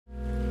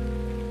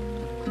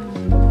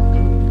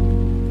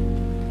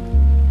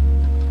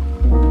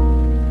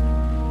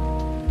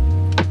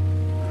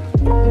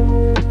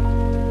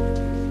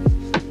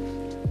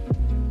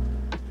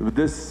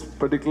this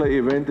particular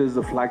event is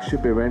the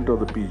flagship event of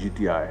the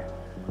PGTI.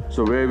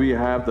 So where we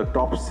have the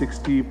top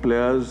 60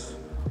 players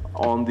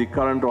on the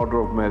current order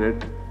of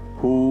merit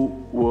who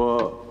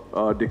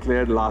were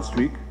declared last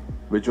week,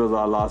 which was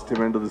our last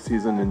event of the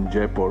season in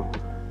Jaipur.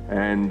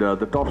 And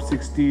the top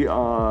 60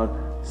 are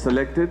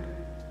selected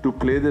to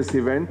play this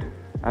event,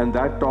 and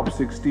that top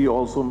 60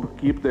 also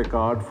keep their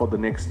card for the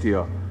next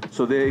year.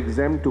 So they're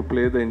exempt to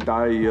play the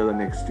entire year the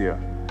next year.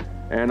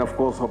 And of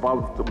course,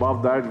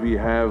 above that, we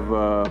have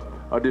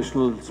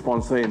additional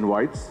sponsor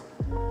invites,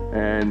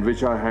 and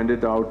which are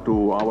handed out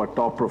to our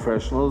top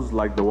professionals,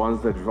 like the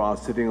ones that are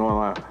sitting on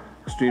our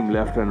extreme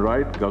left and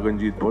right,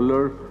 Gaganjeet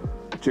Bhullar,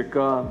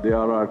 Chikka, they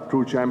are our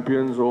true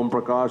champions, Om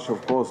Prakash,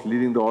 of course,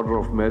 leading the order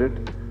of merit.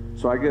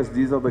 So I guess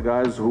these are the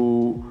guys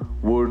who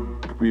would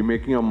be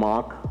making a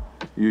mark.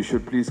 You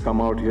should please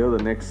come out here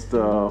the next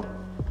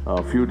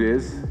few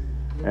days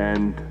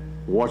and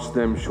watch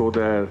them show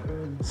their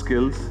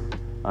skills.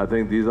 I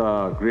think these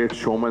are great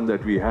showmen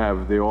that we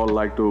have. They all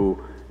like to,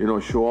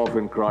 show off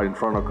in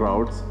front of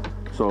crowds.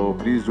 So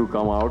please do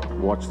come out,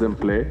 watch them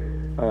play.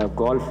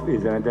 Golf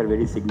is another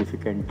very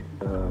significant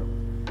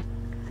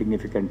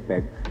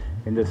peg,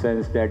 in the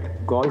sense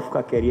that golf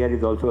ka career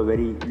is also a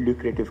very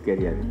lucrative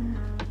career.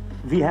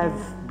 We have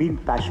been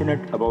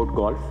passionate about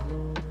golf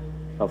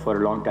for a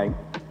long time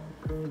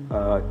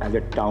as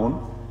a town,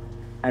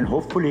 and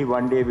hopefully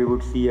one day we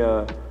would see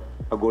a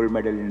gold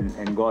medal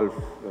in golf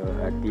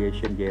at the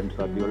Asian Games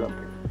or the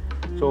Olympics.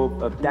 So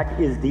that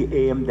is the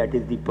aim, that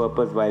is the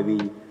purpose why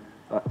we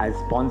as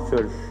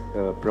sponsors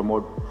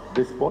promote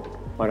this sport.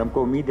 और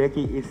हमको उम्मीद है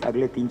कि इस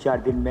अगले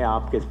 3-4 दिन में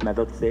आपके इस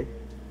मदद से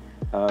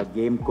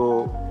गेम को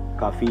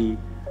काफ़ी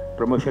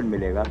प्रमोशन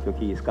मिलेगा,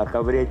 क्योंकि इसका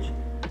कवरेज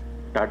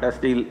टाटा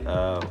स्टील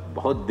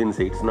बहुत दिन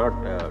से, it's not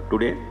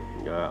today,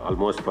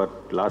 almost for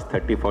last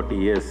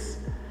 30-40 years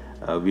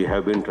we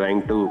have been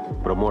trying to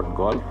promote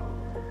golf,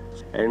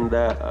 and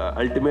the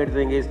ultimate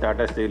thing is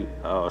Tata Steel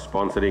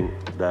sponsoring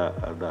the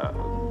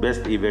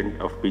best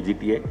event of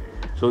PGTA.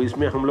 So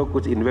इसमें हम लोग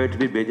कुछ इन्वाइट्स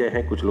भी भेजे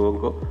हैं कुछ लोगों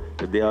को,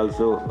 they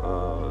also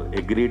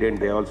agreed and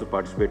they also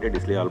participated,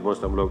 इसलिए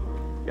almost हम लोग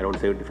around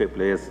 75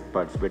 players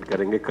participate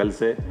करेंगे कल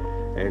से.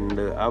 and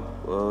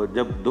अब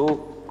जब 2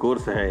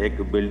 कोर्स हैं,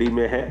 एक बिल्डी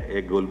में है,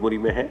 एक गोलमुरी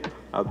में है,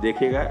 आप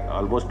देखिएगा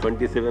ऑलमोस्ट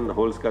 27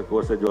 होल्स का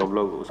कोर्स है जो हम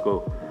लोग उसको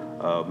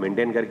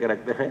मेंटेन करके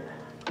रखते हैं.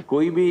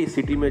 कोई भी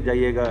सिटी में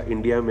जाइएगा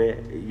इंडिया में,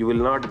 you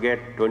will not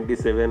gate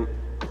 27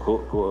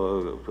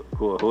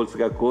 holes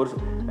का course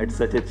at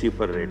such a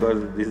cheaper rate,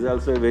 because this is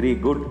also a very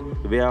good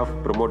way of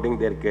promoting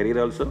their career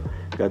also,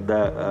 because the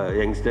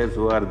youngsters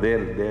who are there,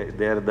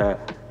 they are the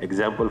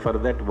example for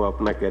that. वो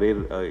अपना career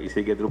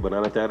इसी के through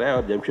बनाना चाह रहा है,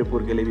 और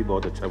जमशेदपुर के लिए भी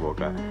बहुत अच्छा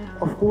मौका है.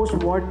 Of course,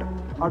 what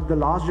the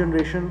last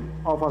generation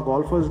of our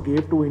golfers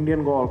gave to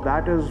Indian golf,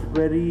 that is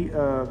very,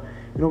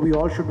 we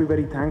all should be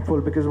very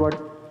thankful, because what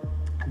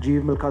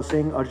Jeev Milkha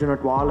Singh, Arjun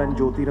Atwal and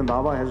Jyoti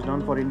Randhawa has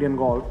done for Indian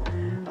golf,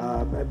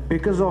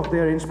 because of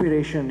their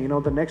inspiration,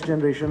 the next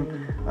generation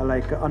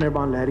like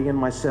Anirban Lahiri and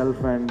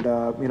myself and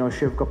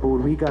Shiv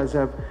Kapoor, we guys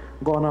have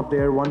gone up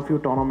there, won few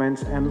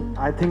tournaments, and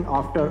I think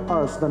after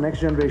us the next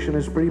generation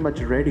is pretty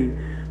much ready.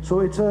 So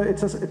it's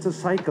a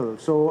cycle.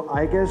 So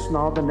I guess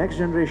now the next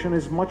generation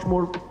is much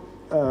more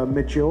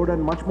matured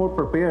and much more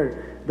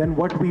prepared than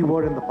what we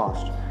were in the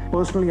past.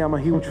 Personally, I'm a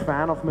huge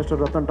fan of Mr.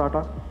 Ratan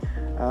Tata.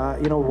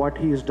 What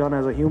he has done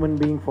as a human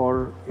being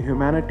for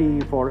humanity,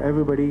 for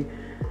everybody.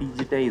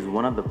 PGTA is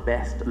one of the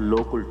best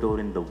local tour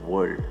in the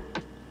world.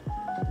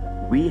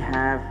 We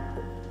have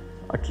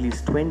at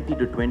least 20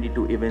 to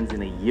 22 events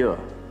in a year,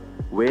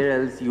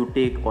 whereas you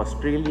take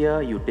Australia,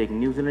 you take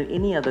New Zealand,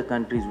 any other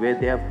countries where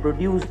they have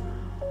produced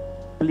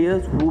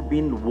players who've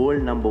been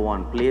world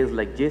 #1, players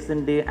like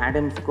Jason Day,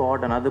 Adam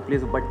Scott and other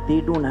players, but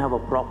they don't have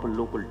a proper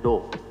local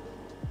tour.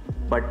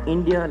 But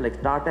India, like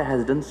Tata,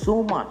 has done so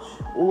much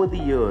over the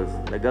years.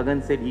 Like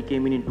Gagan said, he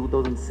came in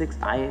 2006.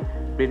 I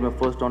played my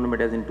first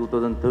tournament as in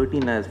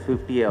 2013 as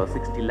 50 or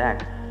 60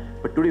 lakh.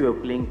 But today we're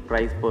playing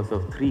prize purse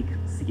of 3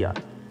 CR.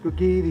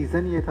 क्योंकि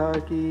reason ये था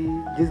कि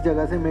जिस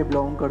जगह से मैं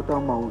belong करता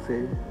हूँ माऊ से,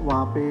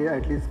 वहाँ पे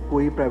एटलीस्ट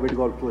कोई प्राइवेट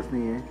गोल्फ कोर्स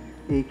नहीं है.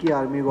 एक ही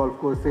आर्मी गोल्फ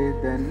कोर्स है,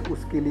 देन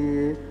उसके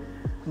लिए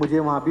मुझे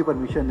वहाँ भी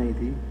परमिशन नहीं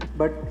थी.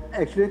 बट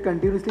एक्चुअली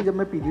कंटिन्यूसली जब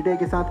मैं PGTA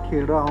के साथ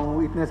खेल रहा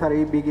हूँ, इतने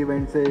सारे बिग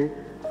इवेंट्स है,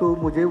 तो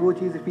मुझे वो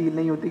चीज़ फील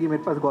नहीं होती कि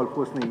मेरे पास गोल्फ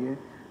कोर्स नहीं है.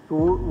 तो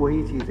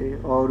वही चीज़ है,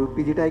 और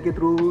PGTA के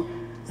थ्रू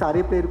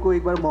सारे प्लेयर को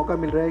एक बार मौका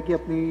मिल रहा है कि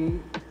अपनी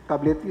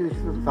काबिलियत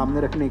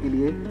सामने रखने के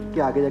लिए कि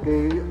आगे जाके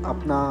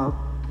अपना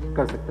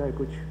कर सकता है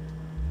कुछ.